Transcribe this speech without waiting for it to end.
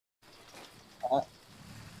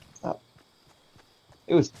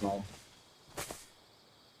It was fun.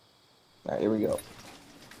 Alright, here we go.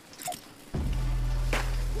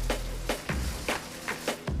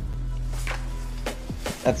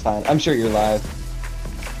 That's fine. I'm sure you're live.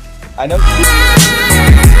 I know.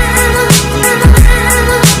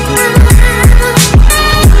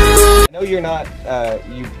 I know you're not.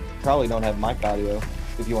 You probably don't have mic audio.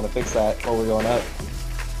 If you want to fix that while we're going up.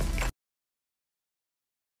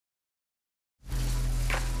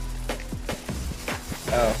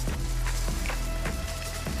 Oh.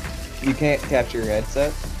 You can't capture your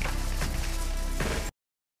headset?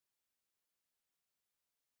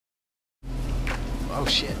 Oh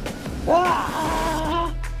shit.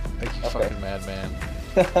 Ah! Thank you, Okay. fucking madman.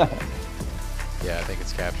 Yeah, I think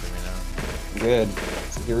it's capturing me now. Good.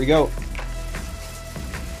 So here we go.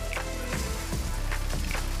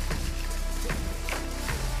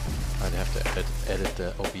 I'd have to edit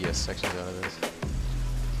the OBS sections out of this.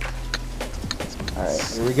 Alright,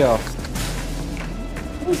 here we go.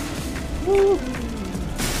 Woo.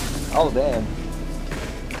 Oh, damn.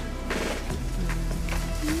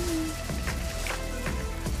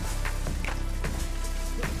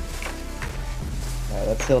 Alright,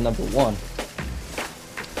 that's hill number 1.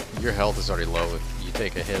 Your health is already low. If you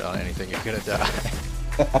take a hit on anything, you're gonna die.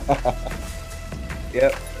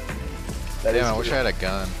 Yep. That Damn, is I wish true. I had a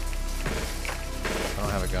gun. I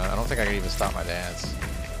don't have a gun. I don't think I can even stop my dance.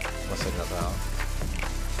 Unless I jump out.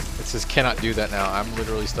 It says cannot do that now. I'm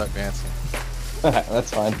literally stuck dancing.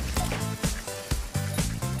 That's fine.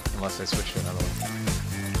 Unless I switch to another one.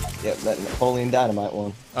 Yep, that Napoleon Dynamite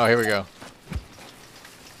one. Oh, here we go.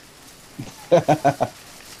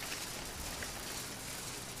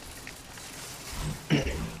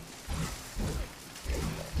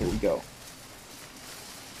 Here we go.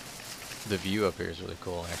 The view up here is really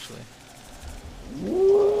cool, actually.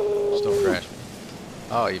 Whoa. Just don't crash me.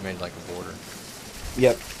 Oh, you made like a border.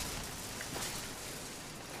 Yep.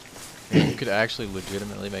 You could actually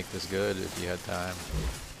legitimately make this good if you had time.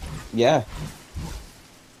 Yeah.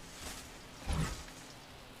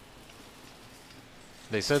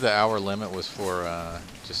 They said the hour limit was for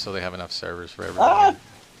just so they have enough servers for everybody. Ah!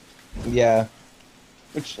 Yeah.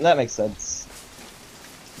 Which, that makes sense.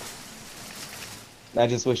 I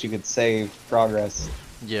just wish you could save progress.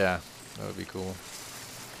 Yeah, that would be cool.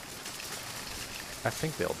 I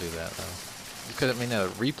think they'll do that though. Because I mean, the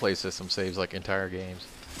replay system saves like entire games.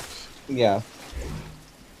 Yeah.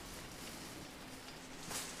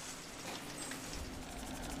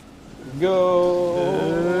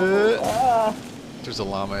 Go! Ah! There's a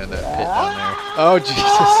llama in that pit down there. Oh Jesus!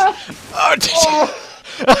 Oh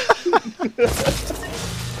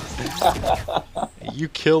Jesus! You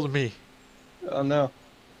killed me. Oh no.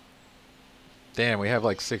 Damn, we have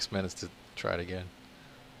like 6 minutes to try it again.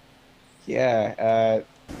 Yeah,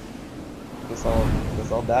 guess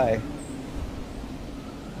I'll die.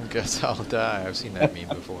 Guess I'll die. I've seen that meme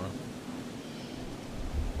before.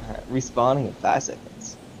 Alright, respawning in 5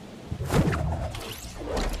 seconds.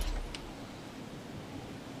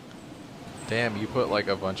 Damn, you put like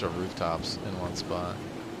a bunch of rooftops in one spot.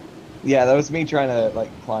 Yeah, that was me trying to like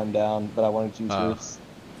climb down, but I wanted to use roofs.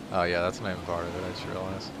 Oh yeah, that's not even part of it, I just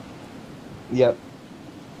realized. Yep.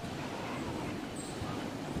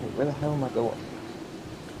 Wait, where the hell am I going?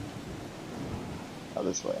 Oh,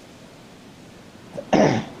 this way.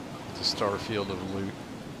 It's a star field of loot.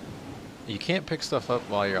 You can't pick stuff up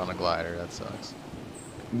while you're on a glider, that sucks.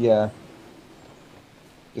 Yeah.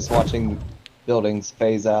 Just watching buildings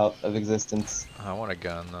phase out of existence. I want a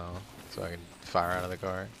gun though, so I can fire out of the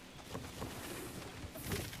cart.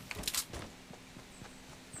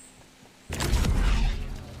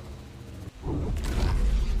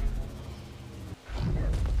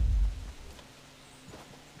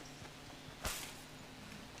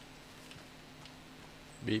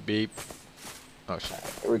 Beep beep. Oh shit.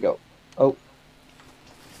 Here we go. Oh.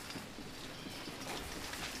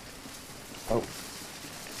 Oh.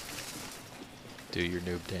 Do your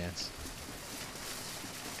noob dance.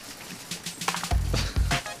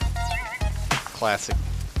 Classic.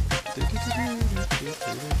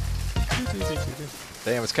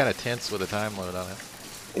 Damn, it's kind of tense with a time limit on it.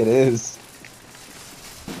 It is.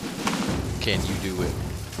 Can you do it?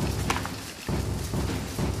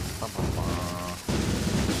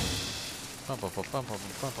 What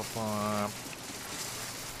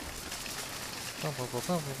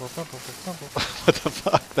the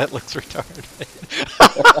fuck? That looks retarded.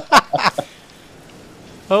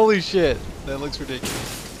 Holy shit, that looks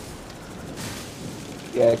ridiculous.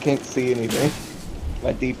 Yeah, I can't see anything.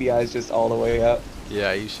 My DPI is just all the way up.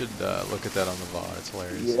 Yeah, you should look at that on the VOD. It's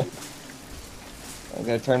hilarious. Yeah. I'm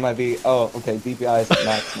gonna turn my V. Oh, okay. DPI is at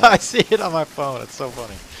max I now. see it on my phone. It's so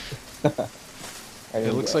funny. Right,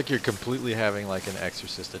 It looks like you're completely having like an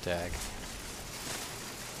exorcist attack.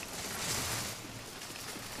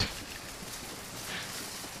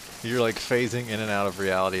 You're like phasing in and out of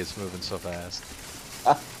reality. It's moving so fast.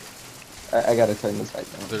 I gotta turn this right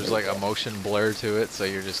now. There's like a motion blur to it, so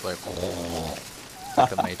you're just like like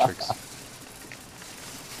the Matrix.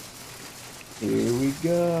 Here we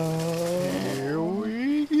go. Here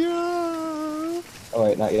we go. Oh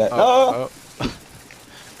wait, not yet. Oh, oh.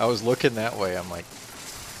 I was looking that way. I'm like,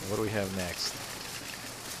 what do we have next?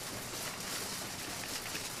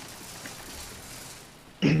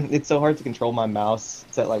 It's so hard to control my mouse.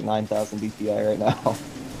 It's at like 9,000 DPI right now.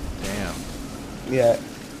 Damn. Yeah.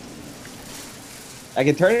 I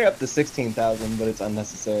can turn it up to 16,000, but it's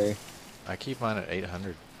unnecessary. I keep mine at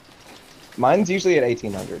 800. Mine's usually at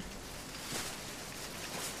 1,800.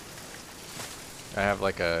 I have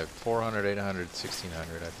like a 400, 800,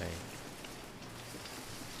 1600, I think.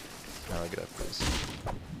 Now look it up, please.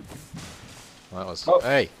 Well, that was... Oh.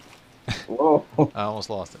 Hey! Whoa. I almost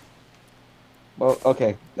lost it. Well,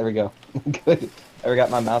 okay. There we go. Good. I forgot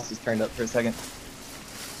my mouse was turned up for a second.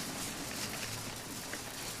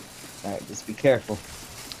 Alright, just be careful.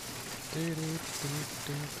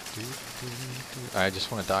 I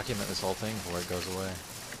just want to document this whole thing before it goes away.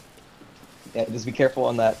 Yeah, just be careful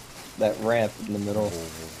on that ramp in the middle.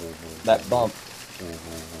 That bump.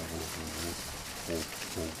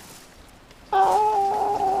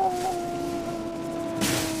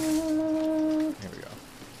 Here we go.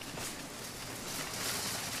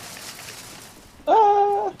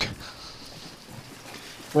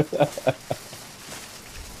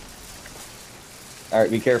 Alright,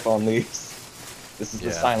 be careful on these. This is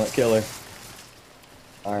the silent killer.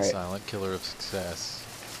 Alright. Silent killer of success.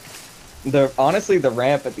 Honestly, the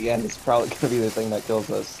ramp at the end is probably going to be the thing that kills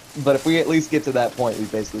us. But if we at least get to that point, we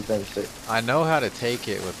basically finished it. I know how to take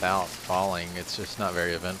it without falling. It's just not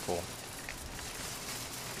very eventful.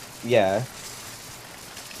 Yeah.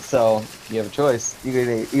 So, you have a choice. You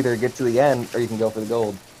can either get to the end, or you can go for the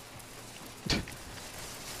gold.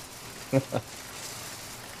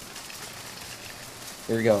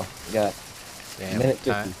 Here we go. We got Damn, minute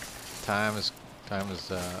 50. Time is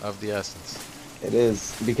of the essence. It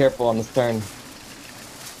is. Be careful on this turn.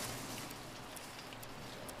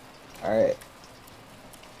 Alright.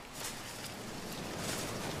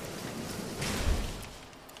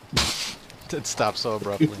 It stopped so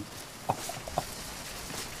abruptly.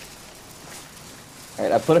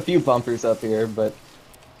 Alright, I put a few bumpers up here, but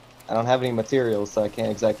I don't have any materials, so I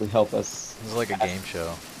can't exactly help us. This is like a game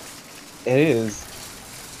show. It is.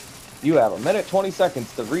 You have a minute 20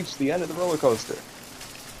 seconds to reach the end of the roller coaster.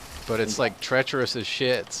 But it's like treacherous as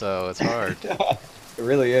shit, so it's hard. It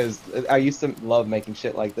really is. I used to love making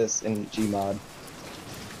shit like this in Gmod.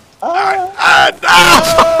 Ah!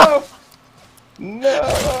 No!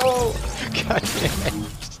 No! God damn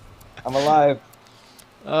it. I'm alive.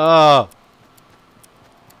 Oh.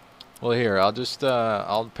 Well, here, I'll just,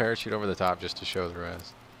 I'll parachute over the top just to show the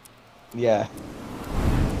rest. Yeah.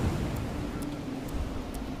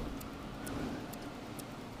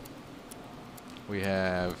 We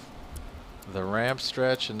have the ramp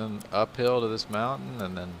stretch and then uphill to this mountain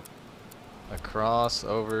and then across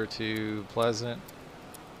over to Pleasant.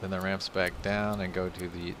 Then the ramps back down and go to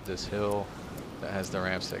this hill that has the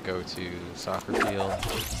ramps that go to soccer field.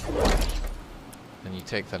 Then you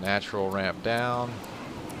take the natural ramp down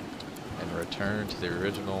and return to the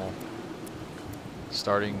original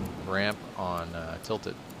starting ramp on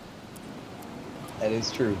Tilted. That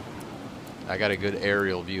is true. I got a good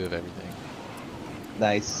aerial view of everything.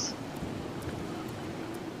 Nice.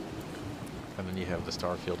 And then you have the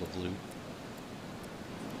star field of loot.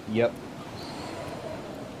 Yep.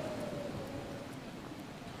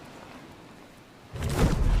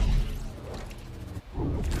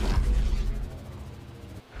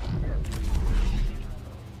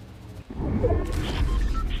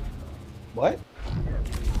 What?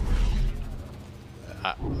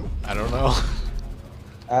 I don't know.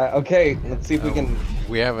 Okay, let's see if we can...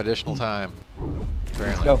 We have additional time.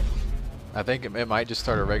 Apparently. Let's go. I think it might just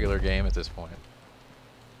start a regular game at this point.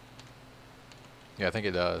 Yeah, I think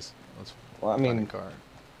it does. Let's Well, I find mean, a card.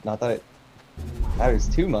 not that it matters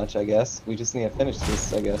too much, I guess. We just need to finish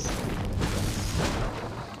this, I guess.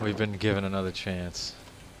 We've been given another chance.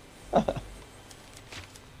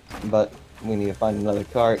 But we need to find another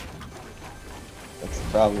cart. That's the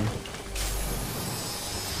problem.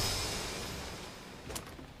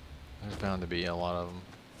 There's bound to be a lot of them.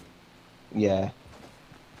 Yeah.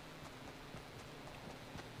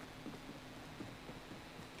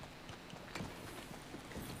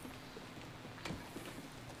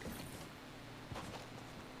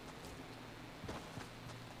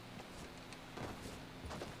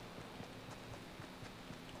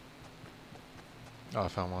 Oh, I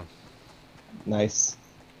found one. Nice.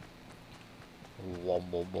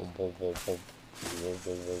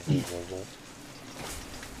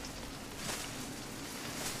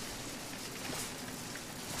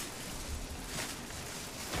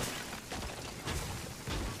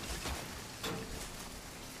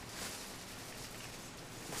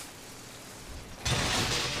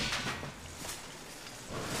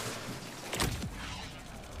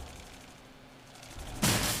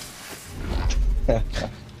 There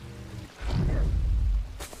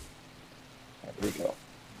we go.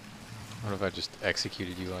 What if I just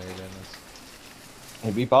executed you while you're doing this?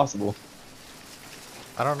 It'd be possible.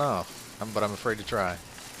 I don't know, but I'm afraid to try.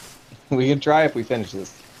 We can try if we finish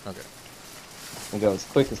this. Okay. And go as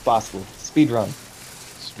quick as possible. Speed run.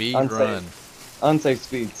 Speed Unsafe. run. Unsafe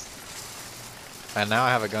speeds. And now I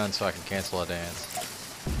have a gun so I can cancel a dance.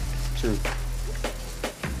 True.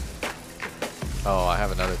 Oh, I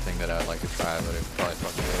have another thing that I'd like to try, but it probably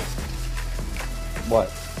fuck me up. What?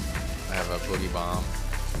 I have a boogie bomb.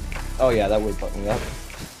 Oh yeah, that would fuck me up.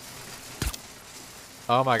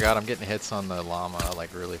 Oh my god, I'm getting hits on the llama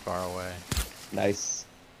like really far away. Nice.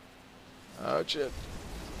 Oh shit.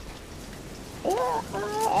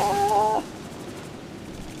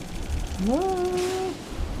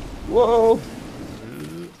 Whoa.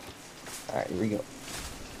 Alright, here we go.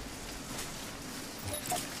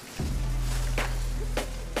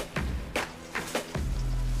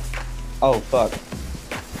 Oh fuck.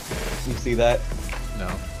 You see that? No.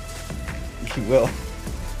 You will.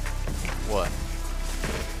 What?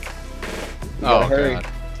 You gotta Oh hurry. god.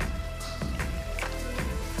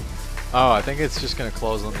 Oh, I think it's just gonna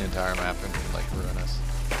close on the entire map and like ruin us.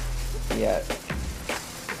 Yeah.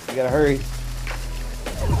 You gotta hurry.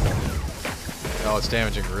 Oh, it's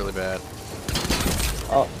damaging really bad.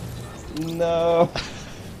 Oh. No.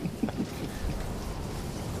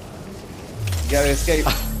 You gotta escape.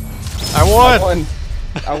 I won! I won.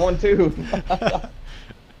 I won too.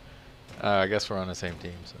 I guess we're on the same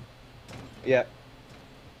team, so. Yeah.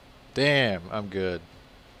 Damn, I'm good.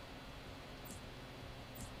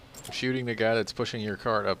 Shooting the guy that's pushing your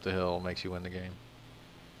cart up the hill makes you win the game.